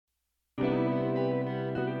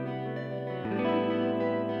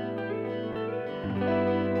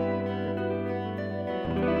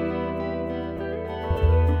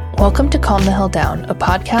Welcome to Calm the Hell Down, a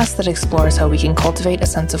podcast that explores how we can cultivate a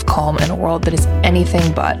sense of calm in a world that is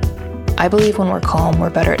anything but. I believe when we're calm,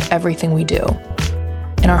 we're better at everything we do.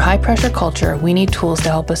 In our high-pressure culture, we need tools to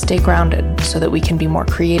help us stay grounded so that we can be more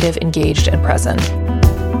creative, engaged, and present.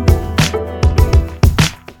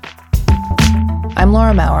 I'm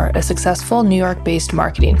Laura Maurer, a successful New York-based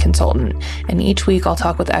marketing consultant, and each week I'll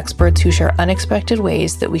talk with experts who share unexpected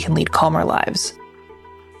ways that we can lead calmer lives.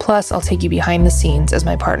 Plus, I'll take you behind the scenes as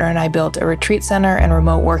my partner and I built a retreat center and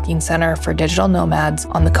remote working center for digital nomads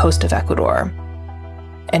on the coast of Ecuador.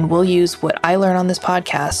 And we'll use what I learn on this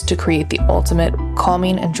podcast to create the ultimate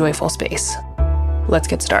calming and joyful space. Let's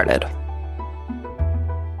get started.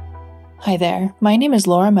 Hi there, my name is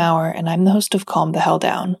Laura Maurer and I'm the host of Calm the Hell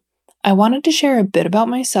Down. I wanted to share a bit about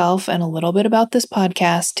myself and a little bit about this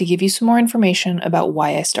podcast to give you some more information about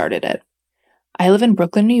why I started it. I live in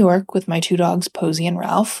Brooklyn, New York with my two dogs, Posey and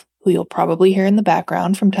Ralph, who you'll probably hear in the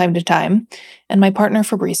background from time to time, and my partner,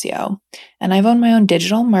 Fabricio, and I've owned my own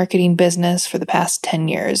digital marketing business for the past 10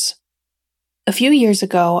 years. A few years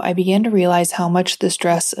ago, I began to realize how much the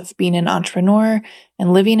stress of being an entrepreneur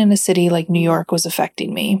and living in a city like New York was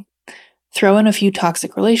affecting me. Throw in a few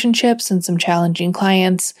toxic relationships and some challenging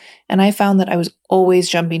clients, and I found that I was always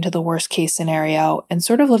jumping to the worst case scenario and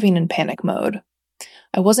sort of living in panic mode.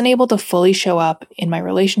 I wasn't able to fully show up in my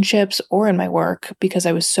relationships or in my work because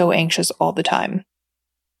I was so anxious all the time.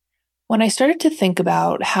 When I started to think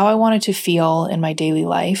about how I wanted to feel in my daily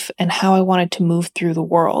life and how I wanted to move through the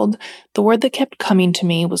world, the word that kept coming to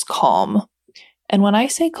me was calm. And when I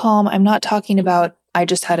say calm, I'm not talking about I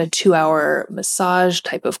just had a 2-hour massage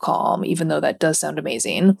type of calm, even though that does sound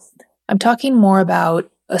amazing. I'm talking more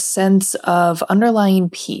about a sense of underlying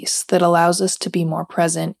peace that allows us to be more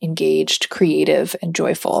present, engaged, creative, and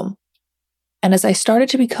joyful. And as I started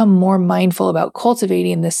to become more mindful about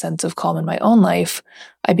cultivating this sense of calm in my own life,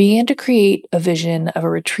 I began to create a vision of a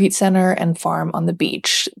retreat center and farm on the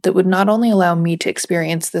beach that would not only allow me to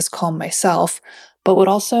experience this calm myself, but would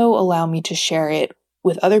also allow me to share it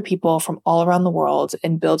with other people from all around the world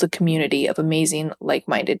and build a community of amazing,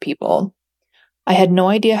 like-minded people. I had no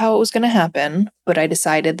idea how it was going to happen, but I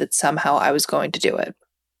decided that somehow I was going to do it.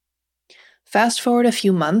 Fast forward a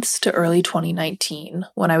few months to early 2019,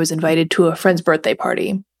 when I was invited to a friend's birthday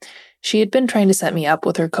party. She had been trying to set me up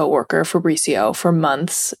with her coworker, Fabricio, for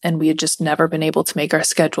months, and we had just never been able to make our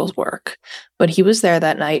schedules work. But he was there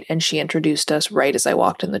that night, and she introduced us right as I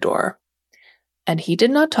walked in the door. And he did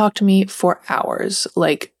not talk to me for hours,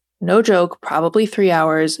 like, no joke, probably 3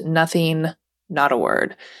 hours, nothing, not a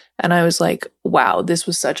word. And I was like, wow, this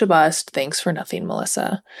was such a bust. Thanks for nothing,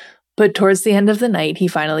 Melissa. But towards the end of the night, he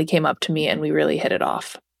finally came up to me and we really hit it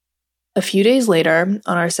off. A few days later,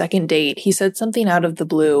 on our second date, he said something out of the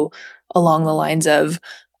blue along the lines of,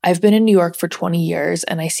 I've been in New York for 20 years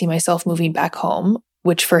and I see myself moving back home,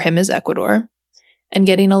 which for him is Ecuador, and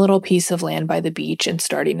getting a little piece of land by the beach and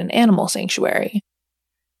starting an animal sanctuary.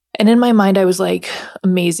 And in my mind, I was like,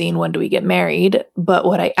 amazing, when do we get married? But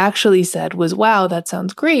what I actually said was, wow, that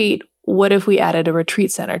sounds great. What if we added a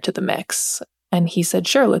retreat center to the mix? And he said,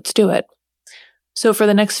 sure, let's do it. So for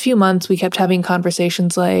the next few months, we kept having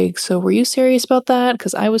conversations like, so were you serious about that?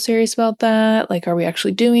 Because I was serious about that. Like, are we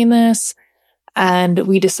actually doing this? And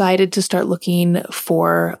we decided to start looking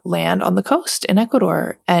for land on the coast in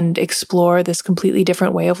Ecuador and explore this completely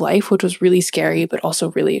different way of life, which was really scary, but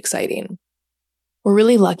also really exciting. We're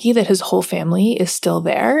really lucky that his whole family is still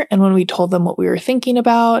there. And when we told them what we were thinking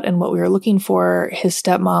about and what we were looking for, his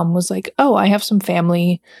stepmom was like, oh, I have some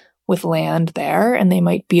family with land there and they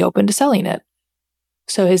might be open to selling it.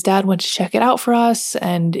 So his dad went to check it out for us.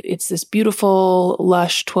 And it's this beautiful,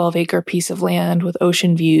 lush 12-acre piece of land with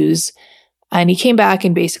ocean views. And he came back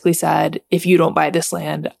and basically said, if you don't buy this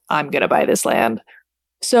land, I'm going to buy this land.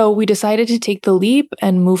 So we decided to take the leap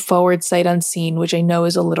and move forward sight unseen, which I know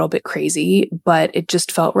is a little bit crazy, but it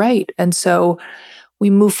just felt right. And so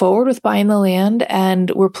we moved forward with buying the land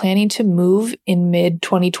and we're planning to move in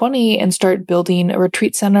mid-2020 and start building a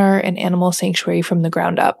retreat center and animal sanctuary from the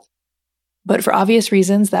ground up. But for obvious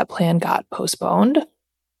reasons, that plan got postponed.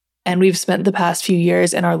 And we've spent the past few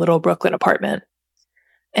years in our little Brooklyn apartment.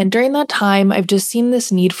 And during that time, I've just seen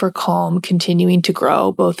this need for calm continuing to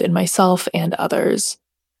grow, both in myself and others.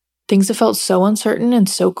 Things have felt so uncertain and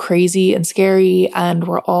so crazy and scary, and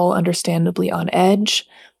we're all understandably on edge.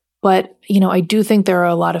 But, I do think there are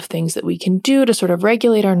a lot of things that we can do to sort of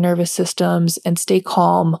regulate our nervous systems and stay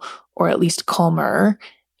calm, or at least calmer,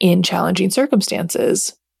 in challenging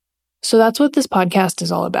circumstances. So that's what this podcast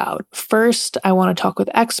is all about. First, I want to talk with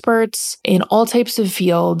experts in all types of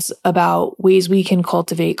fields about ways we can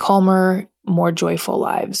cultivate calmer, more joyful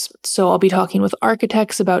lives. So I'll be talking with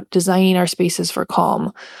architects about designing our spaces for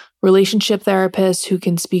calm, relationship therapists who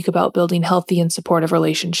can speak about building healthy and supportive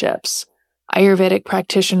relationships, Ayurvedic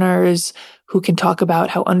practitioners who can talk about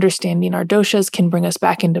how understanding our doshas can bring us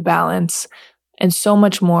back into balance, and so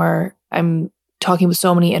much more. I'm talking with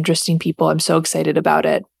so many interesting people. I'm so excited about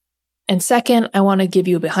it. And second, I want to give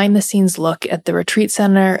you a behind-the-scenes look at the retreat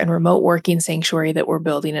center and remote working sanctuary that we're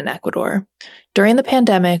building in Ecuador. During the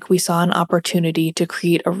pandemic, we saw an opportunity to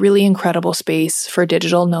create a really incredible space for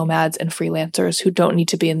digital nomads and freelancers who don't need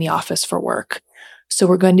to be in the office for work. So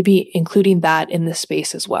we're going to be including that in this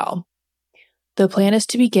space as well. The plan is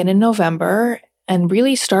to begin in November and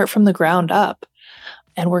really start from the ground up.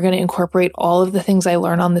 And we're going to incorporate all of the things I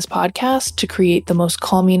learn on this podcast to create the most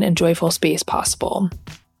calming and joyful space possible.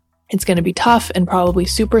 It's going to be tough and probably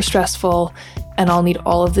super stressful, and I'll need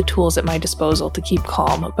all of the tools at my disposal to keep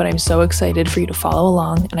calm, but I'm so excited for you to follow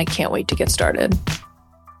along, and I can't wait to get started.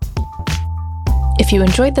 If you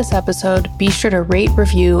enjoyed this episode, be sure to rate,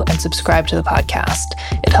 review, and subscribe to the podcast.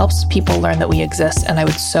 It helps people learn that we exist, and I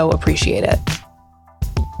would so appreciate it.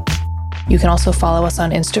 You can also follow us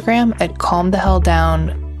on Instagram at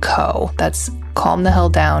calmthehelldownco. That's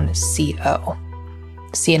calmthehelldownco.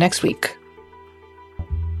 See you next week.